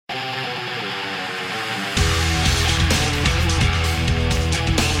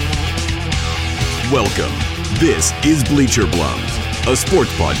Welcome. This is Bleacher Blums, a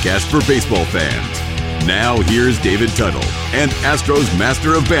sports podcast for baseball fans. Now here's David Tuttle and Astros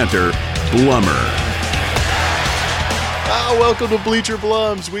master of banter, Blummer. Welcome to Bleacher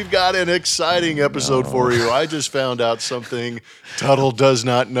Blums. We've got an exciting episode for you. I just found out something Tuttle does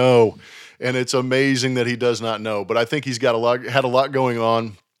not know, and it's amazing that he does not know. But I think he's got had a lot going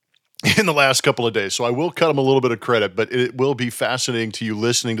on in the last couple of days, so I will cut him a little bit of credit. But it will be fascinating to you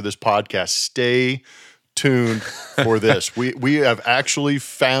listening to this podcast. Stay tuned for this. We have actually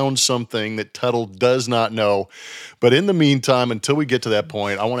found something that Tuttle does not know. But in the meantime, until we get to that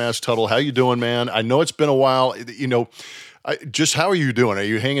point, I want to ask Tuttle, how you doing, man? I know it's been a while. Just how are you doing? Are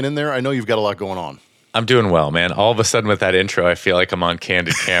you hanging in there? I know you've got a lot going on. I'm doing well, man. All of a sudden with that intro, I feel like I'm on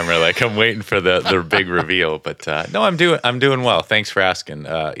candid camera, like I'm waiting for the big reveal. But no, I'm doing well. Thanks for asking.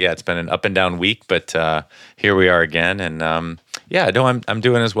 It's been an up and down week, but here we are again. And I'm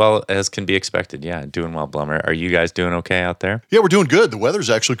doing as well as can be expected. Yeah, doing well, Blummer. Are you guys doing okay out there? Yeah, we're doing good. The weather's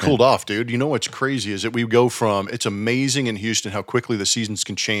actually cooled off, dude. You know what's crazy is that we go from, it's amazing in Houston how quickly the seasons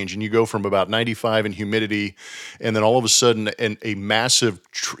can change. And you go from about 95 in humidity, and then all of a sudden a massive,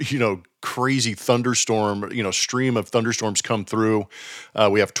 crazy thunderstorm, stream of thunderstorms come through.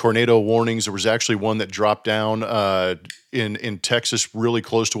 We have tornado warnings. There was actually one that dropped down in Texas, really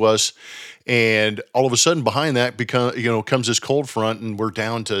close to us. And all of a sudden behind that comes this cold front, and we're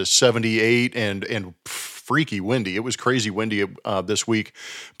down to 78 and freaky windy. It was crazy windy this week,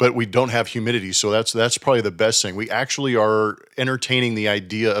 but we don't have humidity. So that's probably the best thing. We actually are entertaining the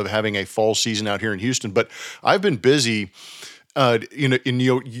idea of having a fall season out here in Houston, but I've been busy.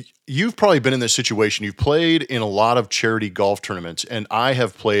 You've probably been in this situation. You've played in a lot of charity golf tournaments, and I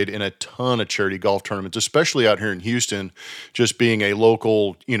have played in a ton of charity golf tournaments, especially out here in Houston, just being a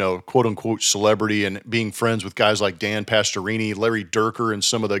local, quote unquote celebrity and being friends with guys like Dan Pastorini, Larry Durker, and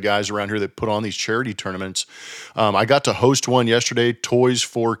some of the guys around here that put on these charity tournaments. I got to host one yesterday, Toys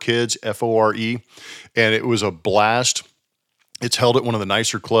for Kids, FORE, and it was a blast. It's held at one of the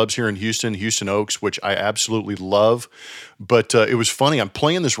nicer clubs here in Houston, Houston Oaks, which I absolutely love. But it was funny. I'm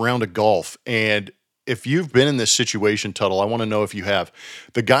playing this round of golf, and if you've been in this situation, Tuttle, I want to know if you have.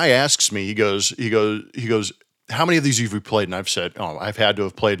 The guy asks me, he goes, how many of these have you played? And I've said, I've had to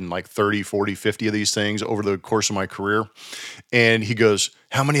have played in like 30, 40, 50 of these things over the course of my career. And he goes,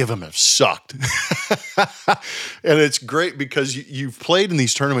 how many of them have sucked? And it's great because you've played in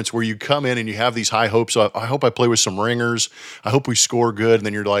these tournaments where you come in and you have these high hopes. I hope I play with some ringers. I hope we score good. And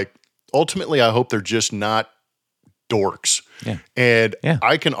then you're like, ultimately, I hope they're just not dorks. Yeah. And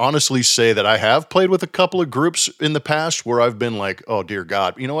I can honestly say that I have played with a couple of groups in the past where I've been like, oh dear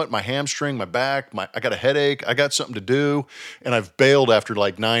God, you know what? My hamstring, my back, I got a headache, I got something to do, and I've bailed after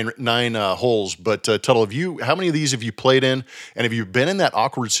like nine holes. But Tuttle, how many of these have you played in? And have you been in that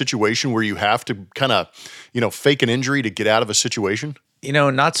awkward situation where you have to kind of, fake an injury to get out of a situation?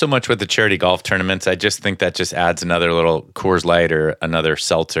 Not so much with the charity golf tournaments. I just think that just adds another little Coors Light or another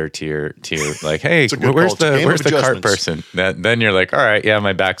seltzer to your like, hey, where's the cart person? Then you're like, all right, yeah,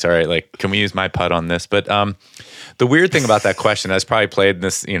 my back's all right. Like, can we use my putt on this? But the weird thing about that question, I was probably played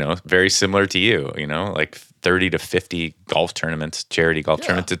this, very similar to you, like 30 to 50 golf tournaments, charity golf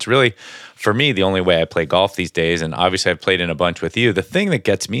tournaments. It's really, for me, the only way I play golf these days. And obviously I've played in a bunch with you. The thing that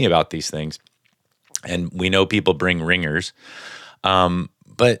gets me about these things, and we know people bring ringers,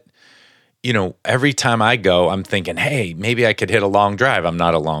 but every time I go, I'm thinking, hey, maybe I could hit a long drive. I'm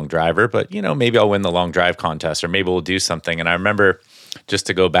not a long driver, but maybe I'll win the long drive contest, or maybe we'll do something. And I remember, just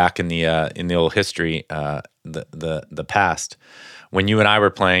to go back in the old history, the past, when you and I were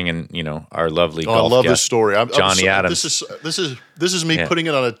playing in, our lovely golf. I love this story. Johnny Adams. This is me putting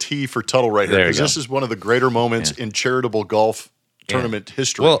it on a tee for Tuttle right here, because this is one of the greater moments in charitable golf tournament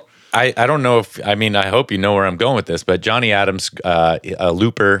history. Well, I don't know I hope you know where I'm going with this, but Johnny Adams, a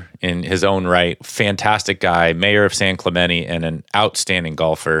looper in his own right, fantastic guy, mayor of San Clemente, and an outstanding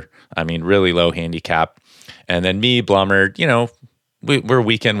golfer. Really low handicap. And then me, Blummer, we're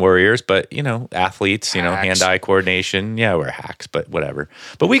weekend warriors, but, athletes, hand-eye coordination. Yeah, we're hacks, but whatever.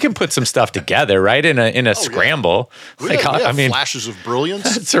 But we can put some stuff together, right, in a scramble. Yeah. Flashes of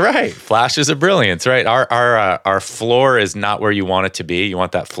brilliance. That's right. Flashes of brilliance, right? Our floor is not where you want it to be. You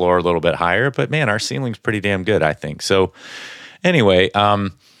want that floor a little bit higher, but man, our ceiling's pretty damn good, I think. So anyway,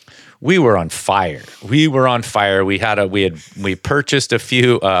 we were on fire. We purchased a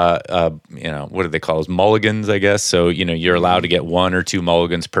few, what do they call those? Mulligans, I guess. So, you're allowed to get one or two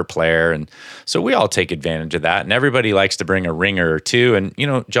mulligans per player. And so we all take advantage of that. And everybody likes to bring a ringer or two. And,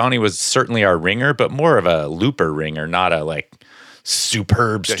 Johnny was certainly our ringer, but more of a looper ringer, not a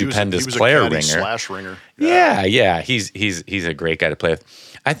superb, stupendous player ringer. Slash ringer. Yeah. He's a great guy to play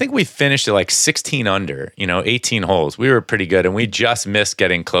with. I think we finished at like 16 under, 18 holes. We were pretty good, and we just missed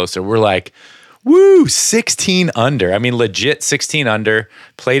getting closer. We're like, woo, 16 under. I mean, legit 16 under.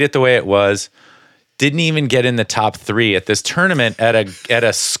 Played it the way it was. Didn't even get in the top 3 at this tournament at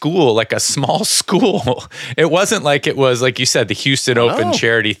a school, like a small school. It wasn't like it was, like you said, the Houston Open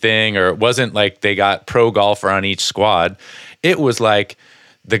charity thing, or it wasn't like they got pro golfer on each squad. It was like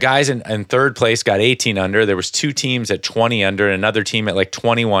the guys in third place got 18 under. There was 2 teams at 20 under and another team at like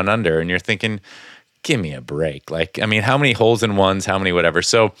 21 under. And you're thinking, give me a break. Like, I mean, how many holes in ones, how many whatever.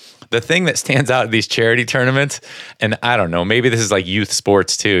 So the thing that stands out at these charity tournaments, and I don't know, maybe this is like youth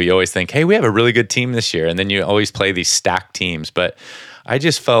sports too. You always think, hey, we have a really good team this year. And then you always play these stacked teams. But I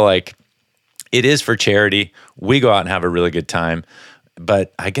just felt like it is for charity. We go out and have a really good time.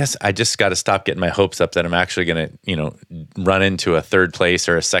 But I guess I just got to stop getting my hopes up that I'm actually going to, run into a third place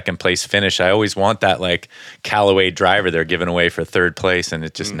or a second place finish. I always want that like Callaway driver they're giving away for third place, and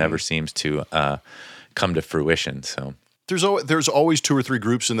it just never seems to come to fruition. So there's always 2 or 3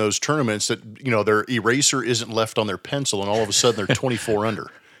 groups in those tournaments that their eraser isn't left on their pencil, and all of a sudden they're 24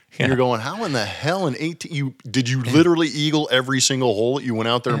 under. And you're going, how in the hell in 18? Did you literally eagle every single hole that you went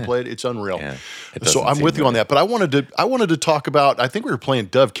out there and played? It's unreal. Yeah, so I'm with you on that. But I wanted to talk about, I think we were playing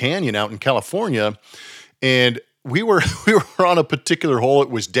Dove Canyon out in California, and we were on a particular hole. It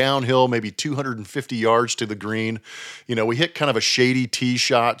was downhill, maybe 250 yards to the green. We hit kind of a shady tee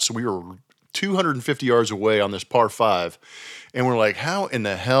shot, so we were 250 yards away on this par 5, and we're like, how in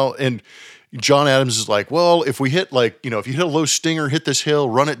the hell? And John Adams is like, well, if we hit if you hit a low stinger, hit this hill,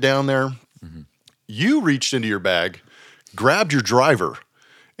 run it down there. You reached into your bag, grabbed your driver,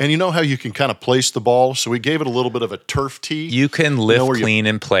 and you know how you can kind of place the ball? So we gave it a little bit of a turf tee. You can lift clean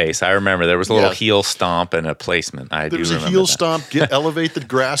in place. I remember there was a little heel stomp and a placement. There was a heel stomp, elevate the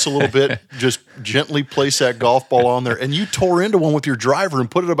grass a little bit, just gently place that golf ball on there. And you tore into one with your driver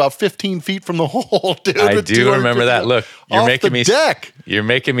and put it about 15 feet from the hole, dude. I do remember that. Look, you're making me deck. You're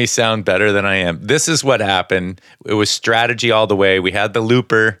making me sound better than I am. This is what happened. It was strategy all the way. We had the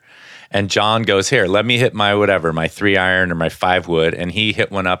looper. And John goes, here, let me hit my 3-iron or my 5-wood. And he hit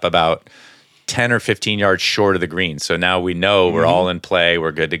one up about 10 or 15 yards short of the green. So now we know we're all in play.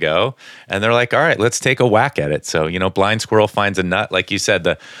 We're good to go. And they're like, all right, let's take a whack at it. So, blind squirrel finds a nut. Like you said,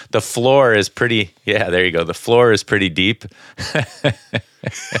 the floor is pretty, there you go. The floor is pretty deep.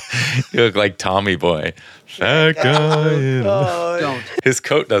 You look like Tommy Boy. That guy. His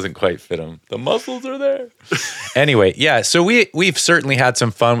coat doesn't quite fit him. The muscles are there. Anyway, so we've certainly had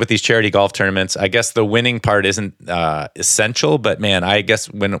some fun with these charity golf tournaments. I guess the winning part isn't essential, but man, I guess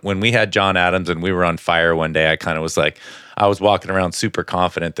when we had John Adams and we were on fire one day, I kind of was like, I was walking around super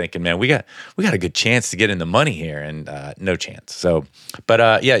confident thinking, man, we got a good chance to get in the money here, and no chance. So,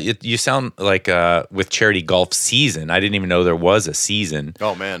 but you sound like with charity golf season, I didn't even know there was a season.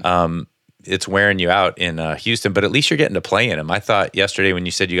 Oh man. It's wearing you out in Houston, but at least you're getting to play in them. I thought yesterday when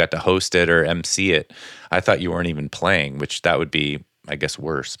you said you got to host it or MC it, I thought you weren't even playing, which that would be, I guess,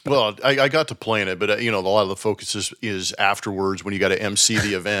 worse. But. Well, I got to play in it, but a lot of the focus is afterwards when you got to MC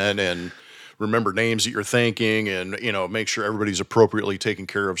the event and remember names that you're thanking and, make sure everybody's appropriately taken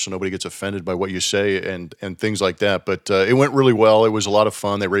care of so nobody gets offended by what you say and things like that. But it went really well. It was a lot of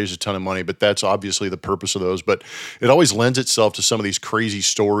fun. They raised a ton of money, but that's obviously the purpose of those. But it always lends itself to some of these crazy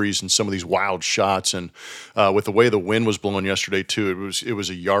stories and some of these wild shots. And with the way the wind was blowing yesterday too, it was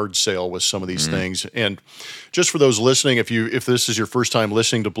a yard sale with some of these things. And just for those listening, if this is your first time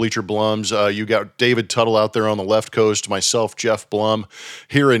listening to Bleacher Blums, you got David Tuttle out there on the left coast, myself, Jeff Blum,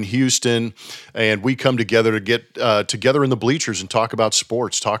 here in Houston. And we come together to get together in the bleachers and talk about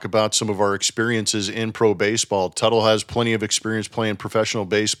sports, talk about some of our experiences in pro baseball. Tuttle has plenty of experience playing professional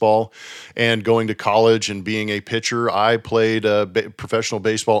baseball and going to college and being a pitcher. I played professional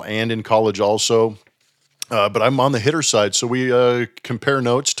baseball and in college also. But I'm on the hitter side, so we compare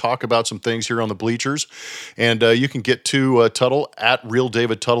notes, talk about some things here on the bleachers, and you can get to Tuttle at Real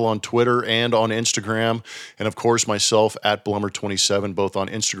David Tuttle on Twitter and on Instagram, and of course myself at Blummer27, both on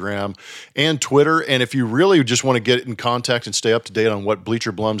Instagram and Twitter. And if you really just want to get in contact and stay up to date on what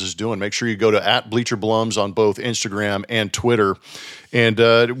Bleacher Blums is doing, make sure you go to at Bleacher Blums on both Instagram and Twitter. And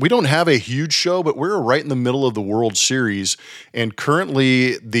we don't have a huge show, but we're right in the middle of the World Series. And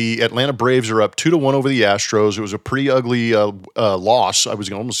currently, the Atlanta Braves are up 2-1 over the Astros. It was a pretty ugly loss. I was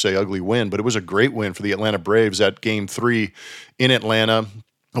going to almost say ugly win, but it was a great win for the Atlanta Braves at Game 3 in Atlanta.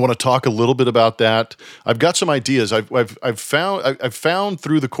 I want to talk a little bit about that. I've got some ideas. I've found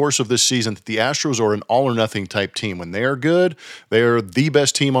through the course of this season that the Astros are an all or nothing type team. When they are good, they are the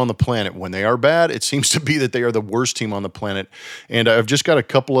best team on the planet. When they are bad, it seems to be that they are the worst team on the planet. And I've just got a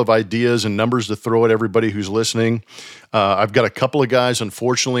couple of ideas and numbers to throw at everybody who's listening. I've got a couple of guys,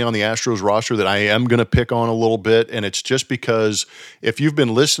 unfortunately, on the Astros roster that I am going to pick on a little bit. And it's just because if you've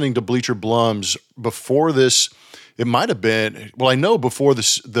been listening to Bleacher Blums before this, it might have been, well, I know before the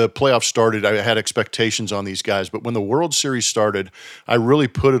playoffs started, I had expectations on these guys, but when the World Series started, I really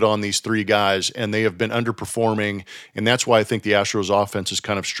put it on these three guys, and they have been underperforming, and that's why I think the Astros offense is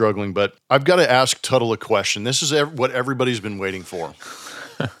kind of struggling. But I've got to ask Tuttle a question. This is what everybody's been waiting for.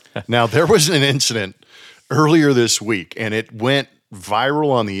 Now, there was an incident earlier this week, and it went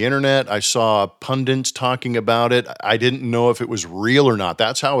viral on the internet. I saw pundits talking about it. I didn't know if it was real or not.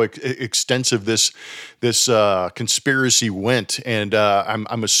 That's how extensive this conspiracy went, and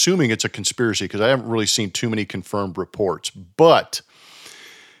I'm assuming it's a conspiracy because I haven't really seen too many confirmed reports. But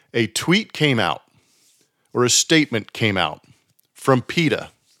a tweet came out, or a statement came out from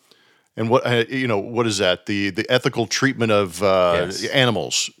PETA, and what is that? The ethical treatment of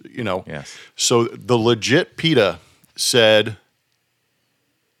animals. Yes. So the legit PETA said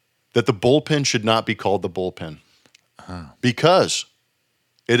that the bullpen should not be called the bullpen because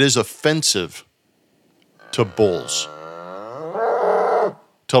it is offensive to bulls.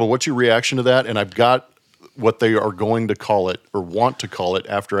 Tuttle, what's your reaction to that? And I've got what they are going to call it or want to call it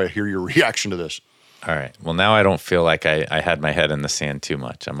after I hear your reaction to this. All right. Well, now I don't feel like I had my head in the sand too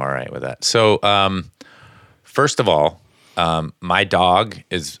much. I'm all right with that. So, first of all, my dog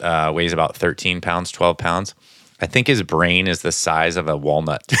weighs about 13 pounds, 12 pounds. I think his brain is the size of a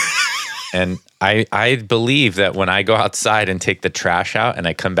walnut. And I believe that when I go outside and take the trash out and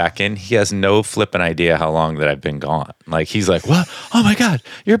I come back in, he has no flipping idea how long that I've been gone. Like, he's like, what? Oh my God,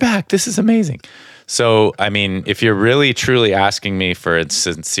 you're back. This is amazing. So, I mean, if you're really truly asking me for a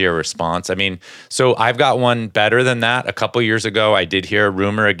sincere response, I mean, so I've got one better than that. A couple years ago, I did hear a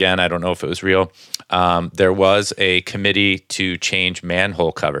rumor again. I don't know if it was real. There was a committee to change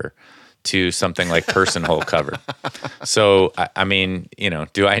manhole cover to something like person hole cover. So, I mean,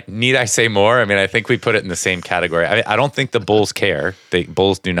 need I say more? I mean, I think we put it in the same category. I don't think the Bulls care.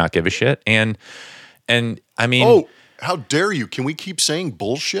 Bulls do not give a shit. And I mean... Oh, how dare you? Can we keep saying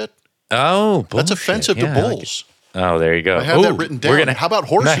bullshit? Oh, bullshit. That's offensive to bulls. Oh, there you go. I have that written down. How about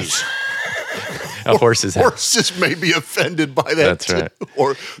horses? Nice. Horses may be offended by that. That's right.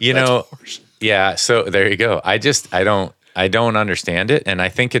 Or yeah. So there you go. I don't understand it, and I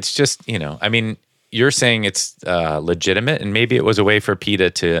think it's just I mean, you're saying it's legitimate, and maybe it was a way for PETA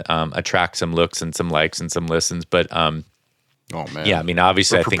to attract some looks and some likes and some listens, but oh man, yeah. I mean,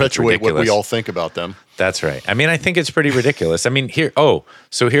 obviously, I think it's ridiculous. What we all think about them. That's right. I mean, I think it's pretty ridiculous. I mean, I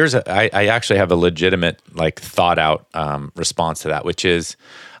actually have a legitimate, thought out response to that, which is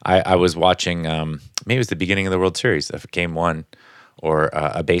I was watching, maybe it was the beginning of the World Series, Game 1, or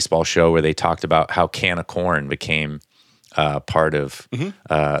a baseball show where they talked about how can of corn became part of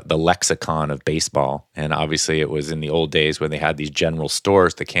the lexicon of baseball. And obviously it was in the old days when they had these general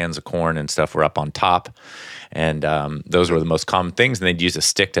stores, the cans of corn and stuff were up on top. And those were the most common things. And they'd use a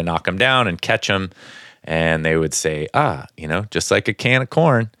stick to knock them down and catch them. And they would say, just like a can of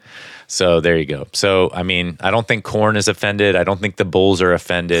corn. So there you go. So, I mean, I don't think corn is offended. I don't think the Bulls are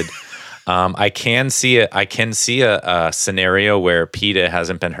offended. I can see a scenario where PETA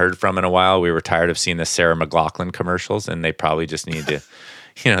hasn't been heard from in a while. We were tired of seeing the Sarah McLachlan commercials, and they probably just needed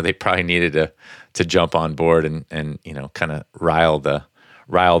to, they probably needed to jump on board and kind of rile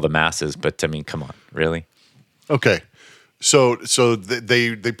the masses. But I mean, come on, really? Okay. So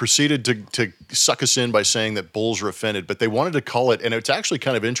they proceeded to suck us in by saying that bulls are offended, but they wanted to call it, and it's actually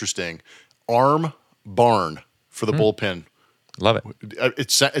kind of interesting, arm barn for the bullpen. Love it.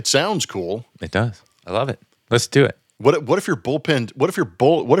 It sounds cool. It does. I love it. Let's do it. What if your bullpen? What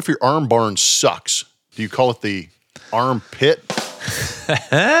if your arm barn sucks? Do you call it the arm pit?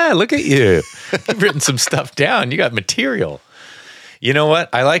 Look at you. You've written some stuff down. You got material. You know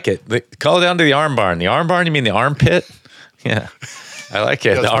what? I like it. Call it down to the arm barn. The arm barn? You mean the armpit? Yeah. I like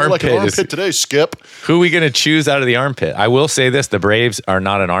it. Yeah, the armpit like an armpit today, Skip. Who are we going to choose out of the armpit? I will say this: the Braves are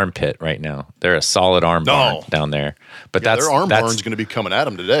not an armpit right now. They're a solid arm barn down there. But their arm barn's going to be coming at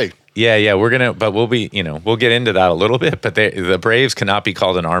them today. Yeah. But we'll be, we'll get into that a little bit. But the Braves cannot be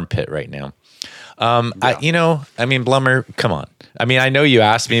called an armpit right now. Yeah. I mean, Blummer, come on. I mean, I know you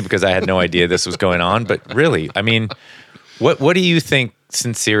asked me because I had no idea this was going on. But really, I mean, what do you think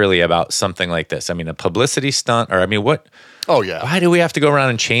sincerely about something like this? I mean, a publicity stunt, or I mean, what Oh, yeah. Why do we have to go around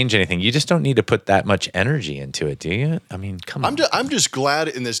and change anything? You just don't need to put that much energy into it, do you? I mean, come on. I'm just glad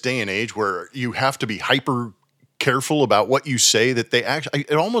in this day and age where you have to be hyper careful about what you say that they actually,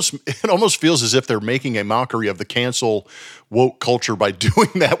 it almost feels as if they're making a mockery of the cancel woke culture by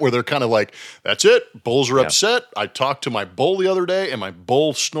doing that, where they're kind of like, that's it. Bulls are upset. I talked to my bull the other day and my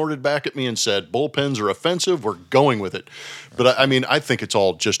bull snorted back at me and said, bullpens are offensive. We're going with it. But I mean, I think it's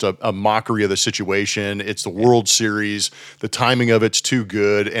all just a mockery of the situation. It's the World Series. The timing of it's too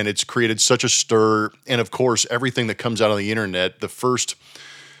good, and it's created such a stir. And of course, everything that comes out on the internet, the first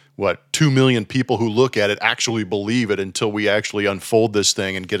 2 million people who look at it actually believe it until we actually unfold this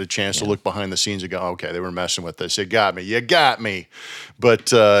thing and get a chance to look behind the scenes and go, okay, they were messing with this. You got me. But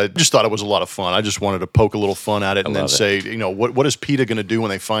just thought it was a lot of fun. I just wanted to poke a little fun at it and then say, what is PETA going to do when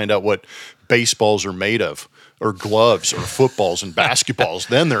they find out what baseballs are made of, or gloves, or footballs and basketballs?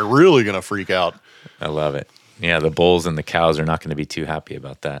 Then they're really going to freak out. I love it. Yeah, the Bulls and the Cows are not going to be too happy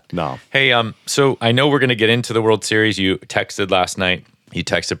about that. No. Hey, so I know we're going to get into the World Series. You texted last night. You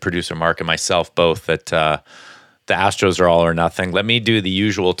texted producer Mark and myself both that the Astros are all or nothing. Let me do the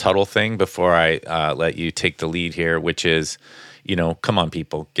usual Tuttle thing before I let you take the lead here, which is, come on,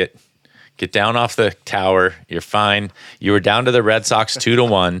 people, get down off the tower. You're fine. You were down to the Red Sox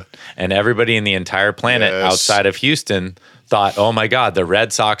 2-1, and everybody in the entire planet outside of Houston thought, oh my God, the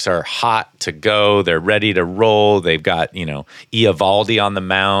Red Sox are hot to go. They're ready to roll. They've got, Eovaldi on the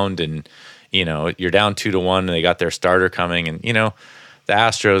mound, and, you're down 2-1, and they got their starter coming, and, the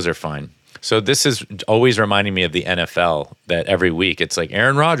Astros are fine. So this is always reminding me of the NFL, that every week it's like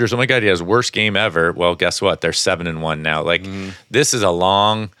Aaron Rodgers, oh my God, he has worst game ever. Well, guess what? They're 7-1 now. Like this is a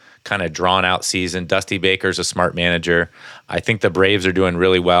long, kind of drawn out season. Dusty Baker's a smart manager. I think the Braves are doing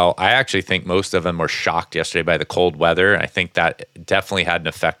really well. I actually think most of them were shocked yesterday by the cold weather. I think that definitely had an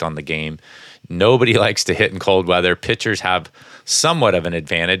effect on the game. Nobody likes to hit in cold weather. Pitchers have somewhat of an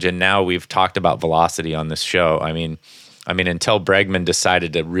advantage, and now we've talked about velocity on this show. I mean, until Bregman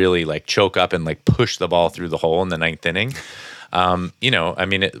decided to really choke up and push the ball through the hole in the ninth inning,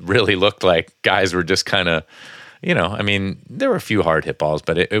 it really looked like guys were just kind of, there were a few hard hit balls,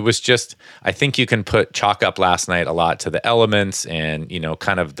 but it was just, I think you can chalk up last night a lot to the elements and,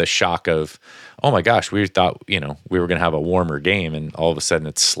 kind of the shock of, oh my gosh, we thought, we were going to have a warmer game, and all of a sudden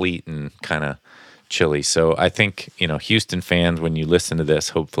it's sleet and kind of chilly. So I think, Houston fans, when you listen to this,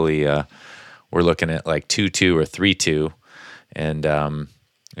 hopefully, we're looking at 2-2 or 3-2, and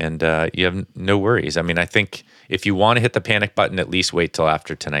you have no worries. I mean, I think if you want to hit the panic button, at least wait till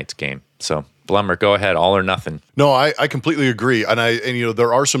after tonight's game. So, Blummer, go ahead, all or nothing. No, I completely agree, and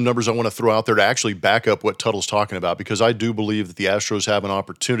there are some numbers I want to throw out there to actually back up what Tuttle's talking about, because I do believe that the Astros have an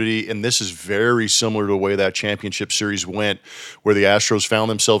opportunity, and this is very similar to the way that championship series went, where the Astros found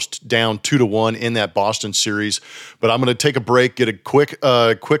themselves down 2-1 in that Boston series. But I'm going to take a break, get a quick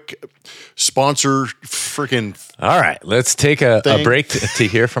sponsor freaking. All right, let's take a break to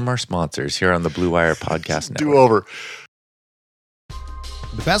hear from our sponsors here on the Blue Wire Podcast Network. Do over.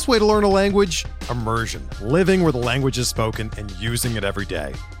 The best way to learn a language? Immersion. Living where the language is spoken and using it every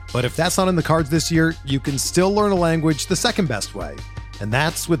day. But if that's not in the cards this year, you can still learn a language the second best way, and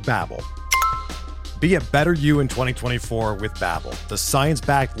that's with Babbel. Be a better you in 2024 with Babbel, the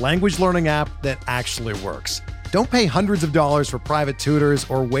science-backed language learning app that actually works. Don't pay hundreds of dollars for private tutors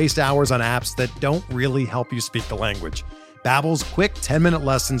or waste hours on apps that don't really help you speak the language. Babbel's quick 10-minute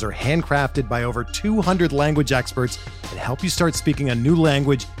lessons are handcrafted by over 200 language experts that help you start speaking a new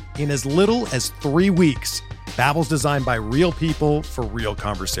language in as little as 3 weeks. Babbel's designed by real people for real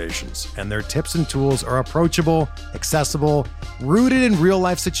conversations, and their tips and tools are approachable, accessible, rooted in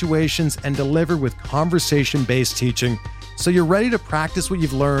real-life situations, and delivered with conversation-based teaching, so you're ready to practice what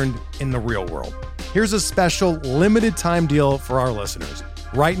you've learned in the real world. Here's a special limited-time deal for our listeners.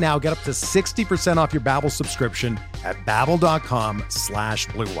 Right now, get up to 60% off your Babbel subscription at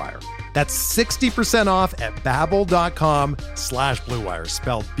babbel.com/Blue Wire. That's 60% off at babbel.com/Blue Wire,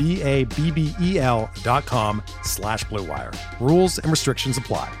 spelled BABBEL.com/Blue Wire. Rules and restrictions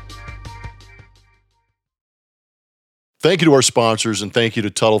apply. Thank you to our sponsors, and thank you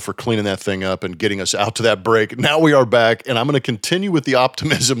to Tuttle for cleaning that thing up and getting us out to that break. Now we are back, and I'm going to continue with the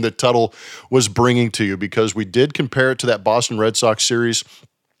optimism that Tuttle was bringing to you, because we did compare it to that Boston Red Sox series.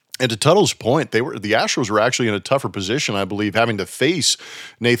 And to Tuttle's point, the Astros were actually in a tougher position, I believe, having to face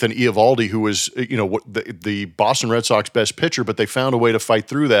Nathan Eovaldi, who was, the Boston Red Sox best pitcher, but they found a way to fight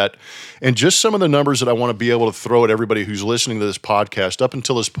through that. And just some of the numbers that I want to be able to throw at everybody who's listening to this podcast up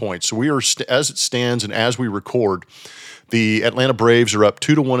until this point. So we are, as it stands and as we record, the Atlanta Braves are up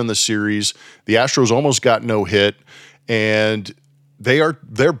 2-1 in the series. The Astros almost got no hit, and they're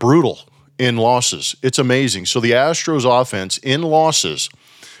brutal in losses. It's amazing. So the Astros offense in losses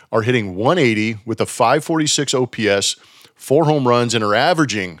are hitting 180 with a 546 OPS, 4 home runs, and are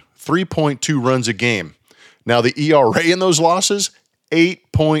averaging 3.2 runs a game. Now the ERA in those losses,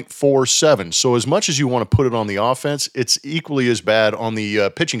 8.47. So as much as you want to put it on the offense, it's equally as bad on the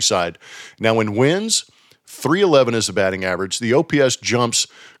pitching side. Now in wins, 311 is the batting average. The OPS jumps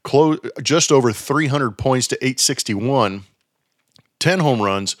just over 300 points to 861. 10 home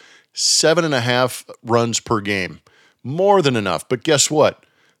runs, 7.5 runs per game. More than enough. But guess what?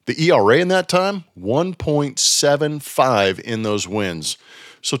 The ERA in that time, 1.75 in those wins.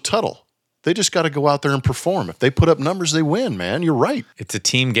 So Tuttle, they just got to go out there and perform. If they put up numbers, they win, man. You're right. It's a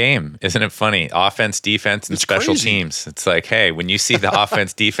team game. Isn't it funny? Offense, defense, and special teams. It's like, hey, when you see the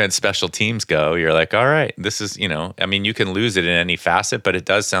offense, defense, special teams go, you're like, all right, this is, I mean, you can lose it in any facet, but it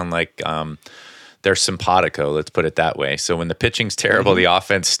does sound like they're simpatico, let's put it that way. So when the pitching's terrible, the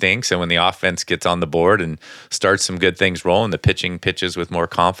offense stinks. And when the offense gets on the board and starts some good things rolling, the pitching pitches with more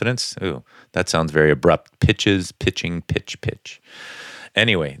confidence. Ooh, that sounds very abrupt. Pitching, pitch.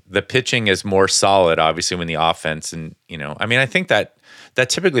 Anyway, the pitching is more solid, obviously, when the offense I mean, I think that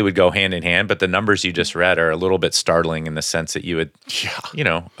typically would go hand in hand, but the numbers you just read are a little bit startling in the sense that you would,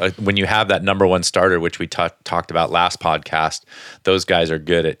 when you have that number one starter, which we talked about last podcast, those guys are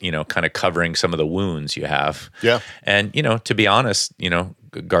good at, kind of covering some of the wounds you have. Yeah. And, to be honest,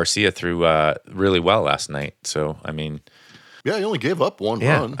 Garcia threw really well last night. So, I mean, yeah, he only gave up one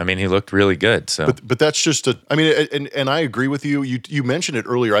run. I mean, he looked really good. So, but that's just and I agree with you. You mentioned it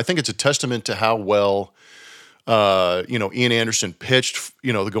earlier. I think it's a testament to how well, Ian Anderson pitched.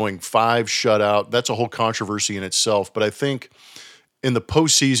 Going 5 shutout. That's a whole controversy in itself. But I think in the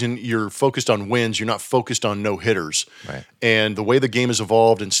postseason, you're focused on wins. You're not focused on no hitters. Right. And the way the game has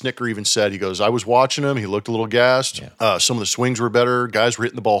evolved, and Snitker even said, he goes, I was watching him. He looked a little gassed. Yeah. Some of the swings were better. Guys were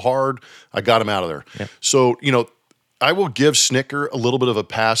hitting the ball hard. I got him out of there. Yeah. So I will give Snitker a little bit of a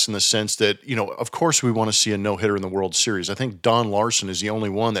pass in the sense that, of course we want to see a no-hitter in the World Series. I think Don Larson is the only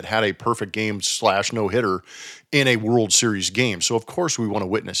one that had a perfect game / no-hitter in a World Series game. So, of course, we want to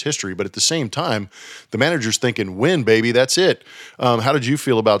witness history. But at the same time, the manager's thinking, win, baby, that's it. How did you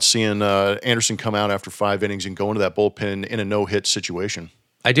feel about seeing Anderson come out after 5 innings and go into that bullpen in a no-hit situation?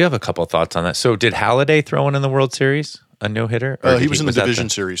 I do have a couple of thoughts on that. So did Halladay throw in the World Series? A no-hitter? He was in the division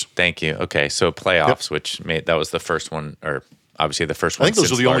series. Thank you. Okay, so playoffs, which that was the first one, or obviously the first one. I think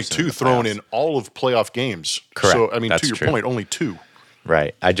those are the only 2 thrown in all of playoff games. Correct. So, I mean, That's to your true. point, only 2.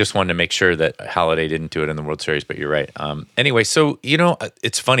 Right. I just wanted to make sure that Halladay didn't do it in the World Series, but you're right. Anyway, so,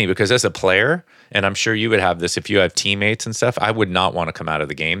 it's funny because as a player, and I'm sure you would have this if you have teammates and stuff, I would not want to come out of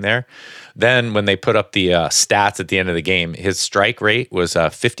the game there. Then when they put up the stats at the end of the game, his strike rate was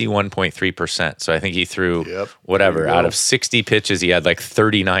 51.3%. So I think he threw out of 60 pitches, he had like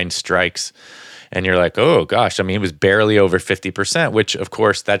 39 strikes. And you're like, oh, gosh. I mean, he was barely over 50%, which, of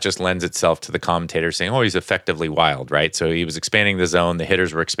course, that just lends itself to the commentator saying, oh, he's effectively wild, right? So he was expanding the zone. The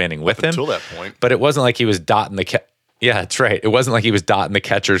hitters were expanding with him. Until that point. But it wasn't like he was dotting the Yeah, that's right. It wasn't like he was dotting the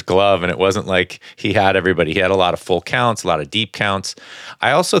catcher's glove, and it wasn't like he had everybody. He had a lot of full counts, a lot of deep counts.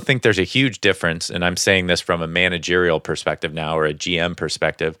 I also think there's a huge difference, and I'm saying this from a managerial perspective now or a GM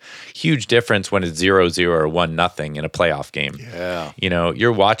perspective, huge difference when it's 0-0 or 1-0 in a playoff game. Yeah. You know,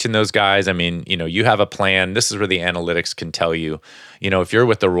 you're watching those guys. I mean, you know, you have a plan. This is where the analytics can tell you. You know, if you're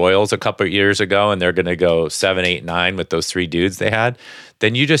with the Royals a couple of years ago and they're going to go 7, 8, 9 with those 3 dudes they had,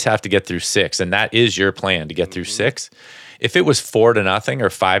 then you just have to get through 6. And that is your plan, to get through 6. If it was 4-0 or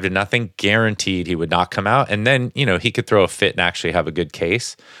 5-0, guaranteed he would not come out. And then, you know, he could throw a fit and actually have a good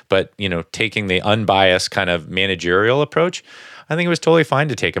case. But, you know, taking the unbiased kind of managerial approach, I think it was totally fine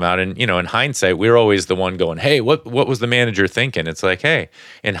to take him out. And, you know, in hindsight, we were always the one going, hey, what was the manager thinking? It's like, hey,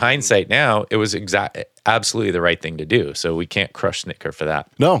 in hindsight now, it was absolutely the right thing to do. So we can't crush Snitker for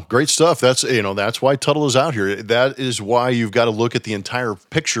that. No, great stuff. That's, you know, that's why Tuttle is out here. That is why you've got to look at the entire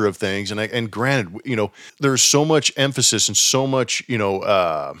picture of things. And granted, you know, there's so much emphasis and so much, you know,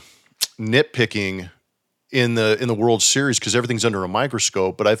 nitpicking in the World Series because everything's under a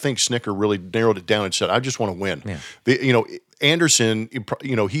microscope. But I think Snitker really narrowed it down and said, I just want to win. Yeah. You know, Anderson,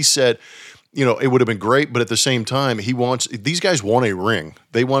 you know, he said, you know, it would have been great, but at the same time, these guys want a ring.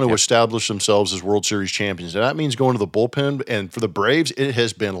 They want to establish themselves as World Series champions. And that means going to the bullpen. And for the Braves, it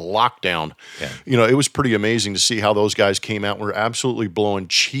has been locked down. Yeah. You know, it was pretty amazing to see how those guys came out and were absolutely blowing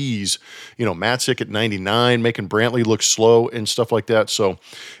cheese. You know, Matzik at 99, making Brantley look slow and stuff like that. So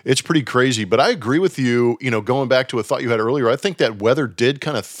it's pretty crazy. But I agree with you, you know, going back to a thought you had earlier, I think that weather did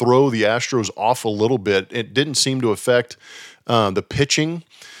kind of throw the Astros off a little bit. It didn't seem to affect the pitching.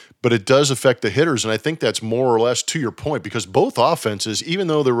 but it does affect the hitters. And I think that's more or less to your point, because both offenses, even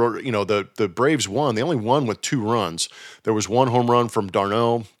though there were, the Braves won, they only won with 2 runs. There was 1 home run from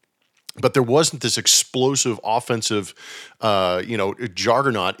d'Arnaud, but there wasn't this explosive offensive,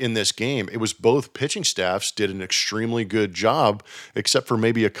 juggernaut in this game. It was both pitching staffs did an extremely good job, except for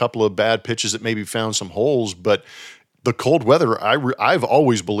maybe a couple of bad pitches that maybe found some holes. But the cold weather, I've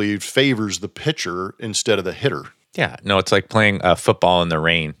always believed, favors the pitcher instead of the hitter. Yeah, no, it's like playing football in the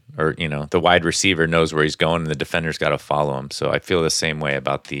rain, or the wide receiver knows where he's going and the defender's got to follow him. So I feel the same way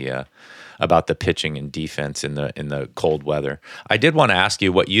about the pitching and defense in the cold weather. I did want to ask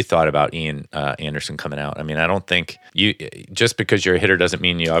you what you thought about Ian Anderson coming out. I mean, I don't think just because you're a hitter doesn't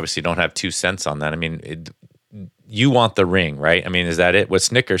mean you obviously don't have 2 cents on that. I mean, you want the ring, right? I mean, is that it? What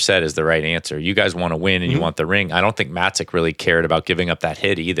Snicker said is the right answer. You guys want to win and you want the ring. I don't think Matzek really cared about giving up that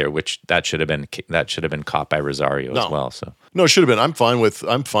hit either, which that should have been caught by Rosario as well. So no, it should have been. I'm fine with.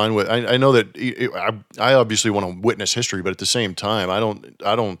 I know that I obviously want to witness history, but at the same time, I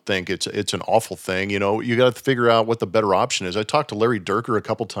don't think it's an awful thing. You got to figure out what the better option is. I talked to Larry Dierker a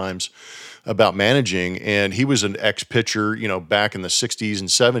couple times about managing, and he was an ex-pitcher, back in the 60s and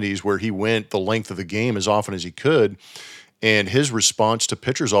 70s, where he went the length of the game as often as he could. And his response to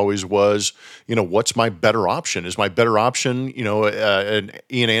pitchers always was, what's my better option? Is my better option, an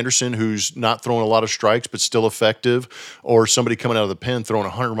Ian Anderson who's not throwing a lot of strikes but still effective, or somebody coming out of the pen throwing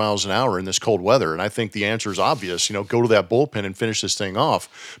 100 miles an hour in this cold weather? And I think the answer is obvious. Go to that bullpen and finish this thing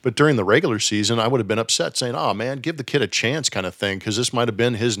off. But during the regular season, I would have been upset saying, oh, man, give the kid a chance kind of thing, because this might have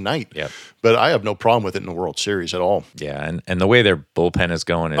been his night. Yep. But I have no problem with it in the World Series at all. Yeah, and the way their bullpen is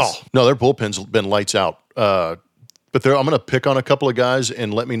going is... Oh, no, their bullpen's been lights out. But I'm going to pick on a couple of guys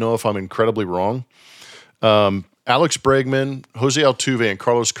and let me know if I'm incredibly wrong. Alex Bregman, Jose Altuve, and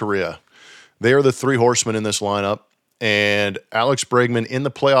Carlos Correa. They are the 3 horsemen in this lineup. And Alex Bregman in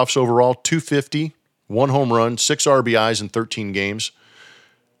the playoffs overall, 250, 1 home run, 6 RBIs in 13 games.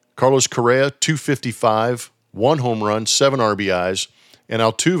 Carlos Correa, 255, 1 home run, 7 RBIs. And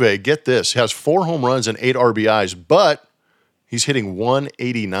Altuve, get this, has 4 home runs and 8 RBIs, but he's hitting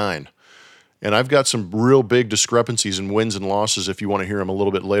 189. And I've got some real big discrepancies in wins and losses if you want to hear them a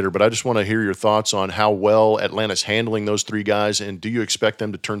little bit later. But I just want to hear your thoughts on how well Atlanta's handling those 3 guys, and do you expect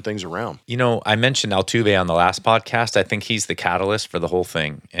them to turn things around? I mentioned Altuve on the last podcast. I think he's the catalyst for the whole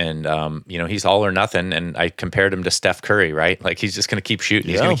thing. And, he's all or nothing. And I compared him to Steph Curry, right? Like, he's just going to keep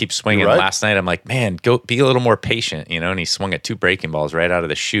shooting. He's going to keep swinging. Right. Last night, I'm like, man, go be a little more patient, and he swung at 2 breaking balls right out of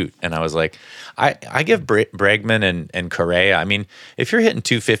the chute. And I was like, I give Bregman and Correa, I mean, if you're hitting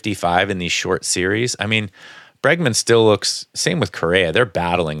 255 in these short series, I mean, Bregman still looks, same with Correa, they're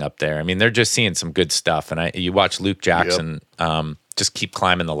battling up there. I mean, they're just seeing some good stuff. And you watch Luke Jackson just keep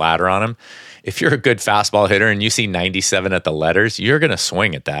climbing the ladder on him. If you're a good fastball hitter and you see 97 at the letters, you're going to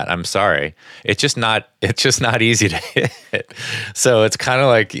swing at that. I'm sorry. It's just not easy to hit. So it's kind of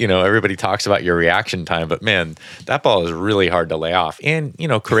like, everybody talks about your reaction time, but man, that ball is really hard to lay off. And,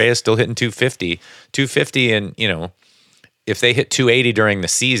 Correa's still hitting 250 and, if they hit 280 during the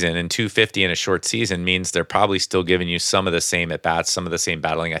season and 250 in a short season means they're probably still giving you some of the same at-bats, some of the same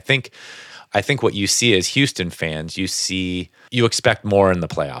battling. I think what you see as Houston fans, you expect more in the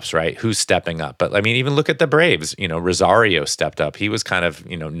playoffs, right? Who's stepping up? But I mean, even look at the Braves. Rosario stepped up. He was kind of,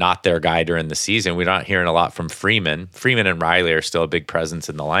 not their guy during the season. We're not hearing a lot from Freeman. Freeman and Riley are still a big presence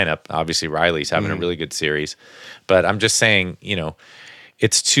in the lineup. Obviously, Riley's having a really good series. But I'm just saying,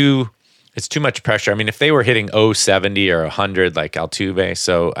 it's too much pressure. I mean, if they were hitting 070 or 100 like Altuve,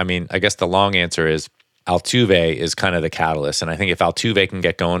 so I mean, I guess the long answer is Altuve is kind of the catalyst. And I think if Altuve can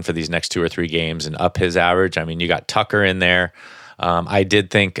get going for these next 2 or 3 games and up his average, I mean, you got Tucker in there. I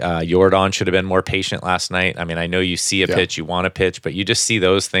did think Jordan should have been more patient last night. I mean, I know you see a pitch, you want to pitch, but you just see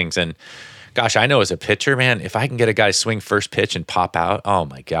those things. And gosh, I know as a pitcher, man, if I can get a guy swing first pitch and pop out, oh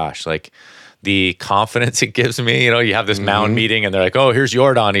my gosh, like the confidence it gives me. You have this mound meeting and they're like, oh, here's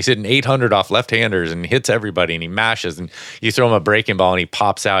Jordan. He's hitting 800 off left-handers and hits everybody and he mashes, and you throw him a breaking ball and he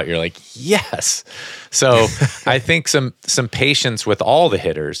pops out. You're like, yes. So I think some patience with all the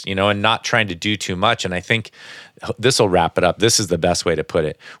hitters, and not trying to do too much. And I think this will wrap it up. This is the best way to put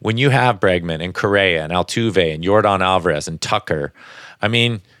it. When you have Bregman and Correa and Altuve and Jordan Alvarez and Tucker, I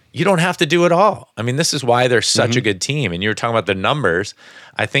mean, you don't have to do it all. I mean, this is why they're such a good team. And you were talking about the numbers.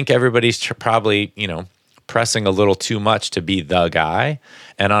 I think everybody's probably, pressing a little too much to be the guy.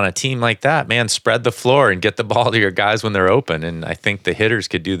 And on a team like that, man, spread the floor and get the ball to your guys when they're open. And I think the hitters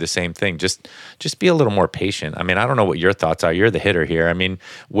could do the same thing. Just be a little more patient. I mean, I don't know what your thoughts are. You're the hitter here. I mean,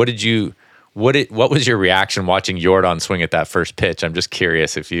 what was your reaction watching Jordan swing at that first pitch? I'm just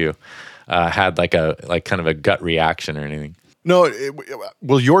curious if you had like kind of a gut reaction or anything. No,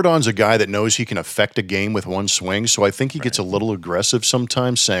 well, Jordan's a guy that knows he can affect a game with one swing, so I think he gets a little aggressive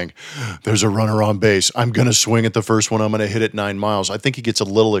sometimes, saying, there's a runner on base. I'm going to swing at the first one. I'm going to hit it 9 miles. I think he gets a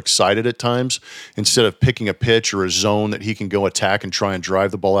little excited at times instead of picking a pitch or a zone that he can go attack and try and drive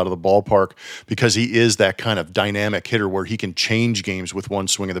the ball out of the ballpark, because he is that kind of dynamic hitter where he can change games with one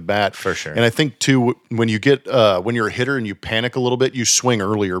swing of the bat. For sure. And I think, too, when you're a hitter and you panic a little bit, you swing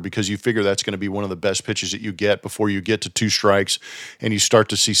earlier because you figure that's going to be one of the best pitches that you get before you get to 2 strikes. And you start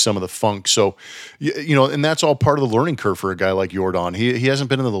to see some of the funk. So, and that's all part of the learning curve for a guy like Jordan. He hasn't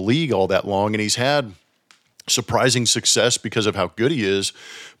been in the league all that long, and he's had surprising success because of how good he is.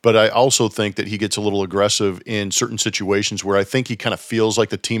 But I also think that he gets a little aggressive in certain situations where I think he kind of feels like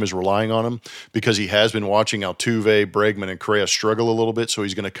the team is relying on him, because he has been watching Altuve, Bregman, and Correa struggle a little bit. So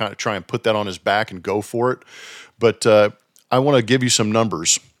he's going to kind of try and put that on his back and go for it. But I want to give you some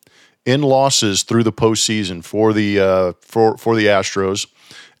numbers. In losses through the postseason for the Astros,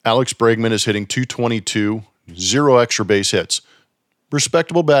 Alex Bregman is hitting .222, 0 extra base hits.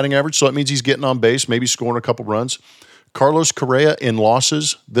 Respectable batting average, so that means he's getting on base, maybe scoring a couple runs. Carlos Correa in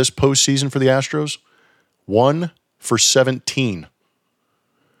losses this postseason for the Astros, 1 for 17.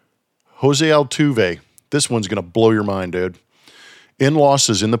 Jose Altuve, this one's going to blow your mind, dude. In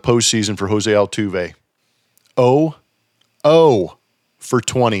losses in the postseason for Jose Altuve, 0 for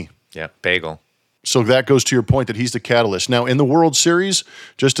 20. Yeah, bagel. So that goes to your point that he's the catalyst. Now, in the World Series,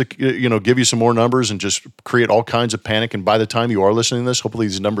 just to give you some more numbers and just create all kinds of panic, and by the time you are listening to this, hopefully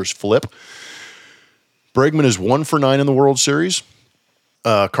these numbers flip. Bregman is 1 for 9 in the World Series.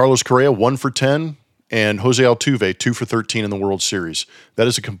 Carlos Correa, 1 for 10. And Jose Altuve, 2 for 13 in the World Series. That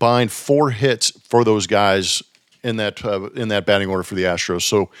is a combined 4 hits for those guys in that batting order for the Astros.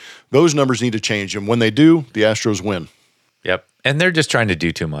 So those numbers need to change. And when they do, the Astros win. Yep. And they're just trying to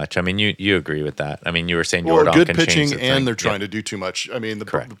do too much. I mean, you agree with that. I mean, you were saying Jordan good can pitching, change the and they're trying to do too much. I mean, the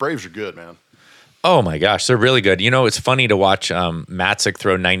Braves are good, man. Oh my gosh, they're really good. It's funny to watch Matzik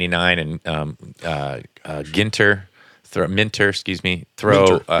throw 99 and Minter throw.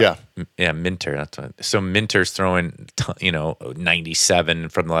 Minter. That's what, so Minter's throwing 97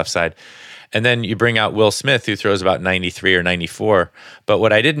 from the left side. And then you bring out Will Smith, who throws about 93 or 94. But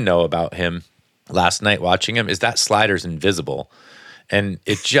what I didn't know about him last night watching him is that slider's invisible. And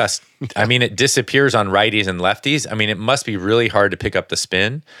it just, it disappears on righties and lefties. I mean, it must be really hard to pick up the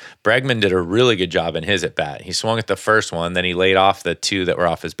spin. Bregman did a really good job in his at-bat. He swung at the first one, then he laid off the 2 that were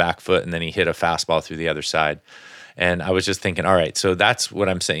off his back foot, and then he hit a fastball through the other side. And I was just thinking, all right, so that's what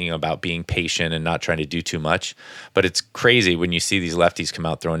I'm saying about being patient and not trying to do too much. But it's crazy when you see these lefties come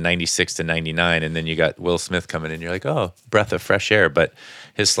out throwing 96 to 99, and then you got Will Smith coming in. You're like, oh, breath of fresh air. But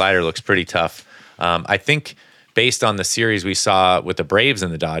his slider looks pretty tough. I think based on the series we saw with the Braves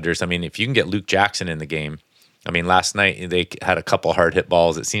and the Dodgers, if you can get Luke Jackson in the game, last night they had a couple hard hit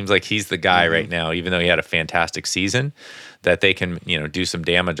balls. It seems like he's the guy right now, even though he had a fantastic season, that they can, do some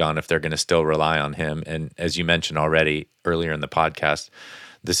damage on if they're going to still rely on him. And as you mentioned already earlier in the podcast,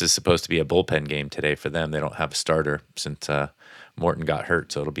 this is supposed to be a bullpen game today for them. They don't have a starter since Morton got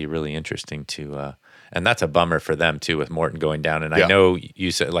hurt, so it'll be really interesting to and that's a bummer for them, too, with Morton going down. And I know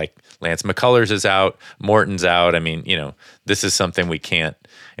you said, like, Lance McCullers is out, Morton's out. This is something we can't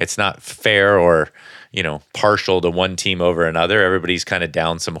 – it's not fair or, partial to one team over another. Everybody's kind of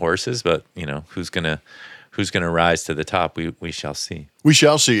down some horses, but, who's going to rise to the top, we shall see. We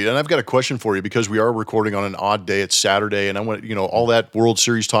shall see. And I've got a question for you, because we are recording on an odd day. It's Saturday, and I want all that World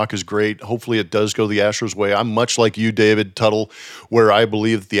Series talk is great. Hopefully it does go the Astros' way. I'm much like you, David Tuttle, where I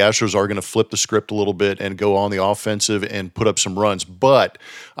believe that the Astros are going to flip the script a little bit and go on the offensive and put up some runs. But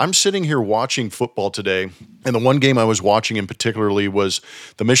I'm sitting here watching football today, and the one game I was watching in particularly was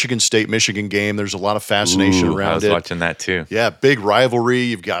the Michigan State-Michigan game. There's a lot of fascination around it. I was watching that too. Yeah, big rivalry.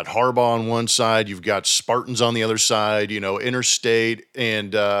 You've got Harbaugh on one side. You've got Spartans on the other side, interstate.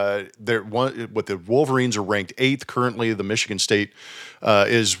 And the Wolverines are ranked 8th currently. The Michigan State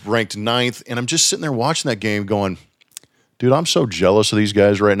is ranked 9th. And I'm just sitting there watching that game going, dude, I'm so jealous of these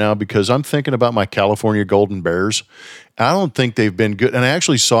guys right now, because I'm thinking about my California Golden Bears. I don't think they've been good. And I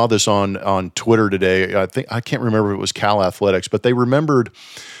actually saw this on Twitter today. I can't remember if it was Cal Athletics, but they remembered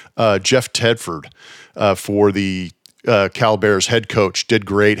Jeff Tedford for the Cal Bears head coach. Did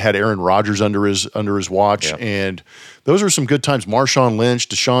great, had Aaron Rodgers under his watch. Yep. And those were some good times. Marshawn Lynch,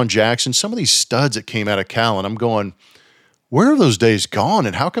 Deshaun Jackson, some of these studs that came out of Cal. And I'm going, where are those days gone,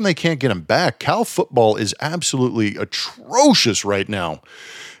 and how come they can't get them back? Cal football is absolutely atrocious right now,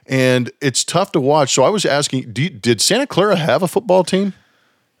 and it's tough to watch. So I was asking, did Santa Clara have a football team?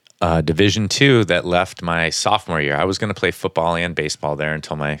 Division II that left my sophomore year. I was going to play football and baseball there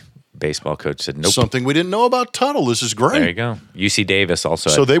until my baseball coach said, nope. Something we didn't know about Tuttle. This is great. There you go. UC Davis also.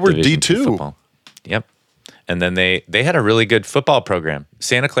 So they were D2. Football. Yep. And then they had a really good football program.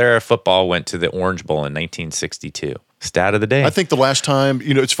 Santa Clara football went to the Orange Bowl in 1962. Stat of the day. I think the last time,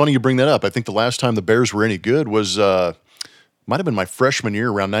 it's funny you bring that up. I think the last time the Bears were any good was, might have been my freshman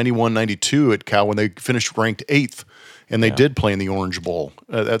year, around 91, 92 at Cal when they finished ranked 8th. And they did play in the Orange Bowl.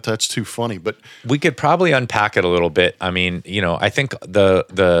 That's too funny. But we could probably unpack it a little bit. I mean, I think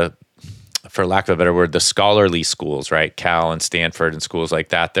the for lack of a better word, the scholarly schools, right? Cal and Stanford and schools like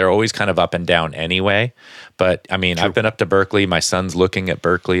that, they're always kind of up and down anyway. But I mean, I've been up to Berkeley. My son's looking at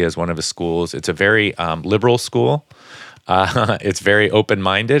Berkeley as one of his schools. It's a very liberal school. It's very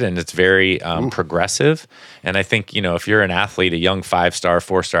open-minded and it's very progressive. And I think, if you're an athlete, a young 5-star,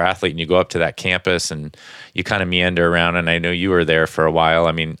 4-star athlete, and you go up to that campus and you kind of meander around, and I know you were there for a while.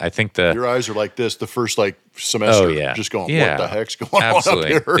 I mean, I think your eyes are like this the first semester, just going, what the heck's going on up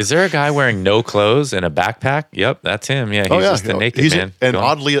here? Is there a guy wearing no clothes and a backpack? Yep, that's him. Yeah, he's just a naked man. And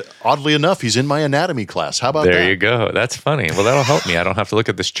oddly enough, he's in my anatomy class. How about that? There you go. That's funny. Well, that'll help me. I don't have to look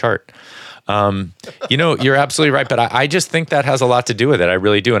at this chart. You're absolutely right, but I just think that has a lot to do with it. I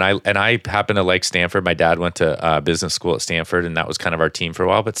really do. And I happen to like Stanford. My dad went to business school at Stanford, and that was kind of our team for a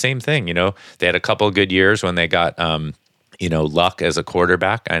while. But same thing, they had a couple of good years when they got, Luck as a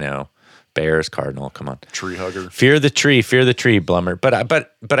quarterback. I know. Bears, Cardinal, come on. Tree hugger. Fear the tree, Blummer.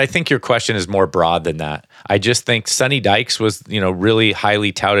 But I think your question is more broad than that. I just think Sonny Dykes was, really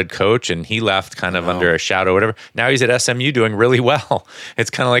highly touted coach, and he left kind of under a shadow or whatever. Now he's at SMU doing really well. It's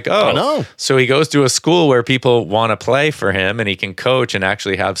kind of like, I know. So he goes to a school where people want to play for him and he can coach and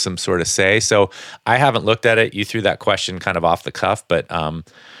actually have some sort of say. So I haven't looked at it. You threw that question kind of off the cuff, but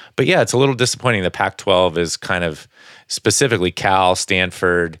yeah, it's a little disappointing. The Pac-12 is kind of specifically Cal,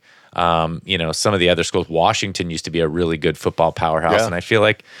 Stanford, some of the other schools. Washington used to be a really good football powerhouse. And I feel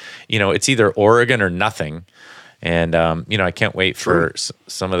like, it's either Oregon or nothing. And, I can't wait for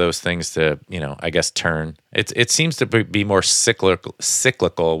some of those things to, I guess turn. It seems to be more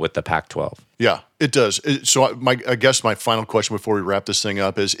cyclical with the Pac-12. Yeah, it does. So I guess my final question before we wrap this thing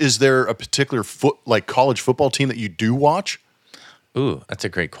up is there a particular college football team that you do watch? Ooh, that's a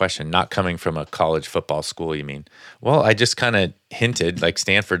great question. Not coming from a college football school, you mean? Well, I just kind of hinted, like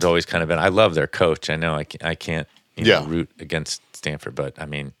Stanford's always kind of been, I love their coach. I know I can't root against Stanford, but I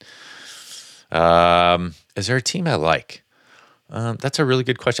mean, is there a team I like? That's a really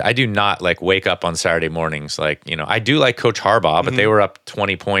good question. I do not wake up on Saturday mornings. I do like Coach Harbaugh, but they were up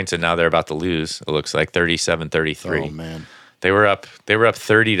 20 points and now they're about to lose. It looks like 37-33. Oh, man. They were up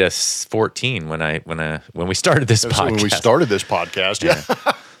 30-14 when we started this podcast. When we started this podcast, yeah.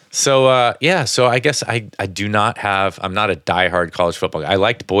 So I guess I do not have. I'm not a diehard college football guy. I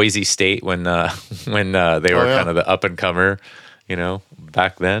liked Boise State when they were kind of the up and comer,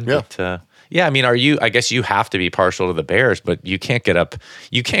 back then. Yeah. But, I mean, I guess you have to be partial to the Bears, but you can't get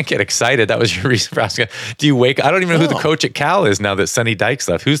excited. That was your reason for asking. Do you wake? I don't even know who the coach at Cal is now that Sonny Dykes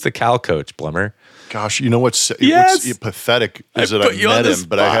left. Who's the Cal coach, Blummer? Gosh, what's pathetic is that I've met him,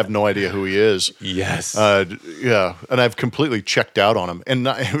 but I have no idea who he is. Yes. And I've completely checked out on him. And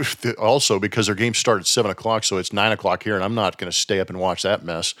also because their game started at 7 o'clock, so it's 9 o'clock here, and I'm not going to stay up and watch that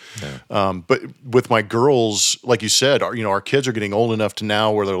mess. No. But with my girls, like you said, our kids are getting old enough to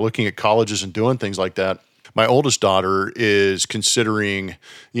now where they're looking at colleges and doing things like that. My oldest daughter is considering,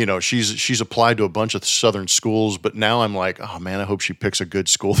 she's applied to a bunch of Southern schools, but now I'm like, oh man, I hope she picks a good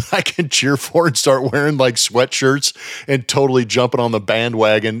school that I can cheer for and start wearing sweatshirts and totally jumping on the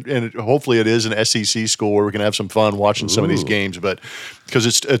bandwagon. And hopefully it is an SEC school where we can have some fun watching some of these games, but because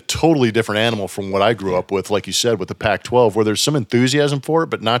it's a totally different animal from what I grew up with, like you said, with the Pac-12, where there's some enthusiasm for it,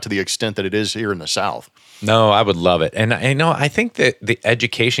 but not to the extent that it is here in the South. No, I would love it. And I think that the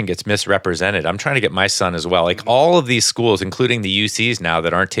education gets misrepresented. I'm trying to get my son as well. All of these schools, including the UCs now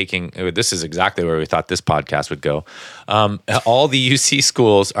that aren't taking, this is exactly where we thought this podcast would go. All the UC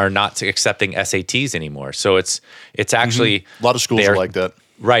schools are not accepting SATs anymore. So it's actually a lot of schools are like that.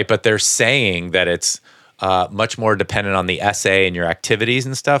 Right, but they're saying that it's much more dependent on the essay and your activities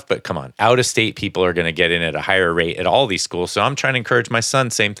and stuff. But come on, out-of-state people are going to get in at a higher rate at all these schools. So I'm trying to encourage my son,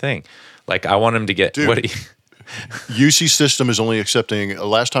 same thing. I want him to get UC System is only accepting.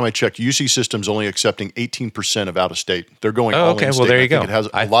 Last time I checked, UC System's only accepting 18% of out of state. They're going all in-state. Well, there you go.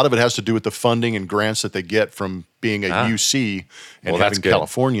 A lot of it has to do with the funding and grants that they get from being a UC and having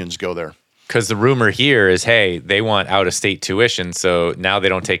Californians go there. Because the rumor here is, hey, they want out-of-state tuition, so now they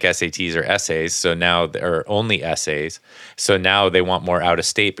don't take SATs or essays, so now they're only essays. So now they want more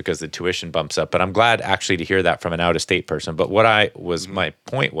out-of-state because the tuition bumps up. But I'm glad actually to hear that from an out-of-state person. But what my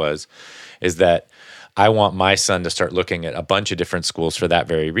point is that I want my son to start looking at a bunch of different schools for that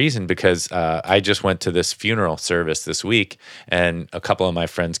very reason, because I just went to this funeral service this week, and a couple of my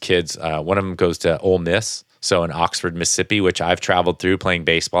friends' kids, one of them goes to Ole Miss, so in Oxford, Mississippi, which I've traveled through playing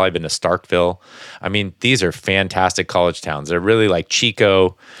baseball. I've been to Starkville. I mean, these are fantastic college towns. They're really like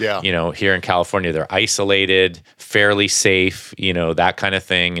Chico, here in California. They're isolated, fairly safe, that kind of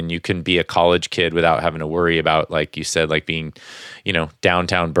thing. And you can be a college kid without having to worry about, like you said, like being,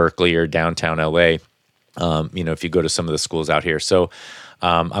 downtown Berkeley or downtown LA, if you go to some of the schools out here. So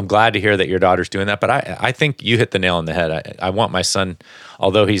I'm glad to hear that your daughter's doing that, but I think you hit the nail on the head. I want my son,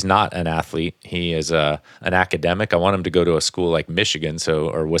 although he's not an athlete, he is an academic. I want him to go to a school like Michigan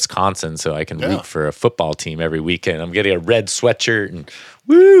or Wisconsin, so I can root for a football team every weekend. I'm getting a red sweatshirt and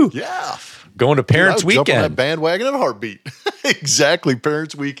woo! Yeah. Going to Parents Weekend. Jump on that bandwagon in a heartbeat. Exactly,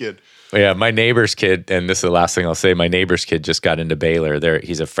 Parents Weekend. Yeah, my neighbor's kid, and this is the last thing I'll say, my neighbor's kid just got into Baylor.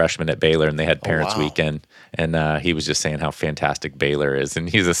 He's a freshman at Baylor, and they had Parents Weekend, and he was just saying how fantastic Baylor is, and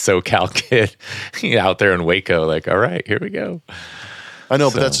he's a SoCal kid out there in Waco, like, all right, here we go. I know,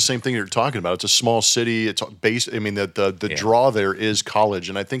 but that's the same thing you're talking about. It's a small city. It's based. I mean, the draw there is college,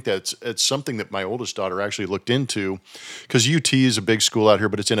 and I think it's something that my oldest daughter actually looked into, because UT is a big school out here,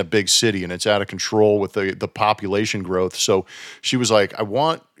 but it's in a big city and it's out of control with the population growth. So she was like,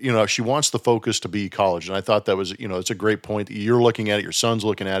 she wants the focus to be college, and I thought that was, it's a great point. You're looking at it, your son's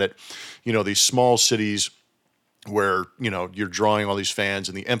looking at it. These small cities where, you're drawing all these fans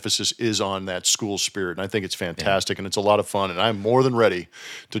and the emphasis is on that school spirit. And I think it's fantastic and it's a lot of fun. And I'm more than ready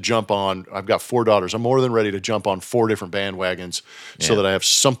to jump on. I've got 4 daughters. I'm more than ready to jump on 4 different bandwagons so that I have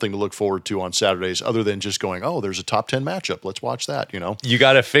something to look forward to on Saturdays other than just going, oh, there's a top 10 matchup. Let's watch that, You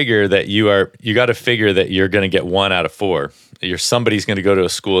got to figure that you're going to get 1 out of 4. Somebody's going to go to a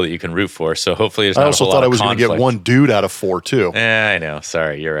school that you can root for. So hopefully there's not a whole lot of conflict. I also thought I was going to get 1 dude out of 4 too. I know.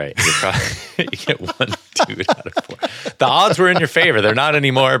 Sorry. You're right. You get 1 dude out of 4. The odds were in your favor. They're not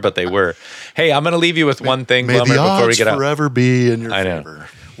anymore, but they were. Hey, I'm going to leave you with one thing, Blummer, before we get out. May the odds forever be in your favor.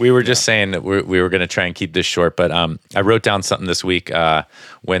 We were just saying that we were going to try and keep this short, but I wrote down something this week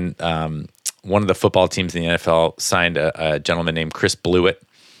when one of the football teams in the NFL signed a gentleman named Chris Blewett.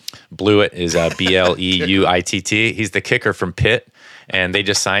 Blewett is Bleuitt. He's the kicker from Pitt, and they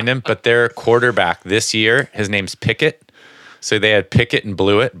just signed him. But their quarterback this year, his name's Pickett. So they had Pickett and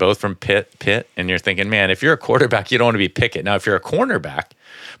Blewett, both from Pitt. And you're thinking, man, if you're a quarterback, you don't want to be Pickett. Now, if you're a cornerback,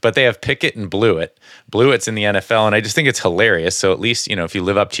 but they have Pickett and Blewett. Blewett's in the NFL, and I just think it's hilarious. So at least, if you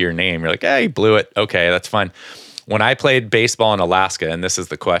live up to your name, you're like, hey, Blewett, okay, that's fine. When I played baseball in Alaska, and this is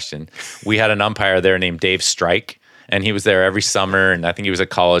the question, we had an umpire there named Dave Strike. And he was there every summer, and I think he was a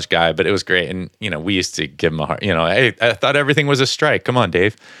college guy, but it was great. And, we used to give him a hard, hey, I thought everything was a strike. Come on,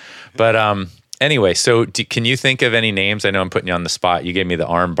 Dave. But anyway, so can you think of any names? I know I'm putting you on the spot. You gave me the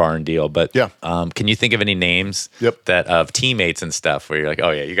arm barn deal, but can you think of any names that of teammates and stuff where you're like, oh,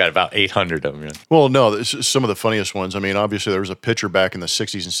 yeah, you got about 800 of them? Well, no, this is some of the funniest ones. I mean, obviously, there was a pitcher back in the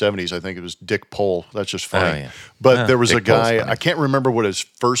 60s and 70s. I think it was Dick Pohl. That's just funny. Oh, yeah. But there was Dick a guy, I can't remember what his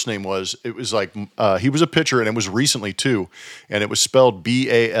first name was. It was like, he was a pitcher, and it was recently, too. And it was spelled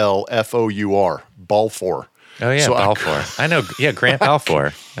Balfour, Balfour. Oh, yeah, so Balfour. I know. Yeah, Grant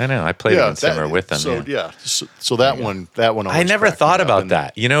Balfour. I know. I played against him or with him. So that one. I never thought about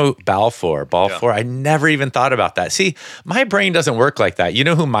that. Balfour. Yeah. I never even thought about that. See, my brain doesn't work like that. You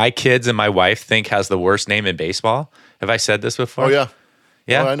know who my kids and my wife think has the worst name in baseball? Have I said this before? Oh, yeah.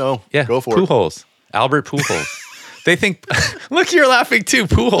 Yeah? Oh, I know. Yeah. Go for Pujols. Albert Pujols. They think, look, you're laughing too,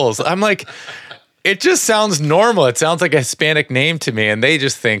 Pujols. I'm like, it just sounds normal. It sounds like a Hispanic name to me. And they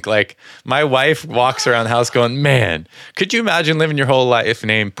just think like, my wife walks around the house going, man, could you imagine living your whole life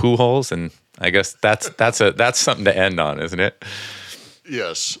named Pujols? And I guess that's something to end on, isn't it?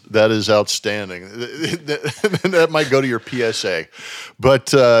 Yes, that is outstanding. That might go to your PSA.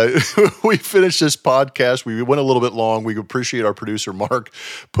 But we finished this podcast. We went a little bit long. We appreciate our producer, Mark,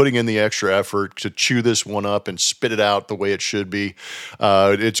 putting in the extra effort to chew this one up and spit it out the way it should be.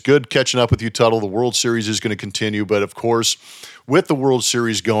 It's good catching up with you, Tuttle. The World Series is going to continue. But, of course, with the World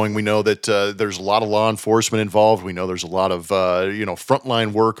Series going, we know that there's a lot of law enforcement involved. We know there's a lot of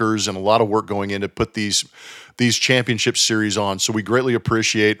frontline workers and a lot of work going in to put these championship series on. So we greatly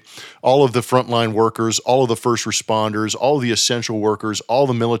appreciate all of the frontline workers, all of the first responders, all of the essential workers, all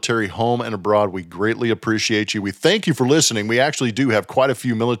the military home and abroad. We greatly appreciate you. We thank you for listening. We actually do have quite a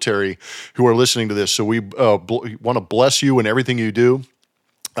few military who are listening to this. So we want to bless you in everything you do.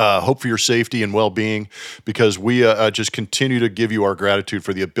 Hope for your safety and well-being, because we just continue to give you our gratitude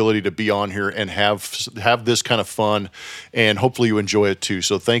for the ability to be on here and have this kind of fun, and hopefully you enjoy it too.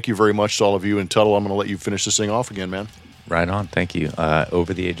 So thank you very much to all of you. And Tuttle, I'm going to let you finish this thing off again, man. Right on. Thank you.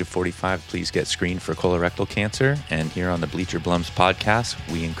 Over the age of 45, please get screened for colorectal cancer. And here on the Bleacher Blums podcast,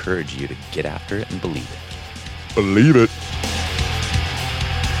 we encourage you to get after it and believe it. Believe it.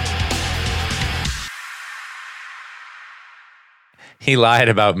 He lied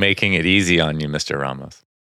about making it easy on you, Mr. Ramos.